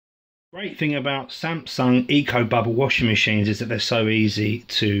Great thing about Samsung Eco Bubble washing machines is that they're so easy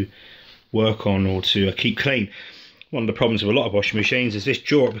to work on or to keep clean. One of the problems with a lot of washing machines is this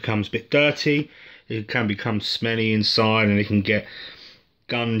drawer becomes a bit dirty, it can become smelly inside, and it can get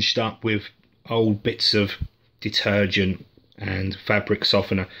gunged up with old bits of detergent and fabric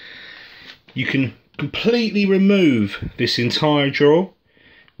softener. You can completely remove this entire drawer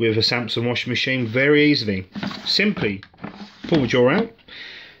with a Samsung washing machine very easily. Simply pull the drawer out,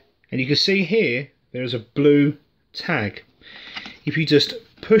 and you can see here there is a blue tag. If you just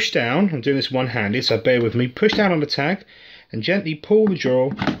push down, I'm doing this one-handed, so bear with me, push down on the tag and gently pull the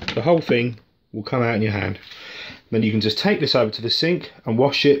drawer, the whole thing will come out in your hand. Then you can just take this over to the sink and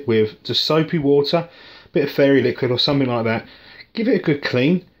wash it with just soapy water, a bit of fairy liquid or something like that. Give it a good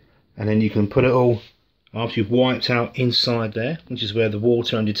clean, and then you can put it all, after you've wiped out inside there, which is where the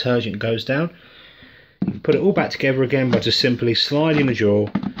water and detergent goes down, you can put it all back together again by just simply sliding the drawer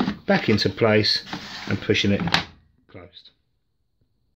back into place and pushing it closed.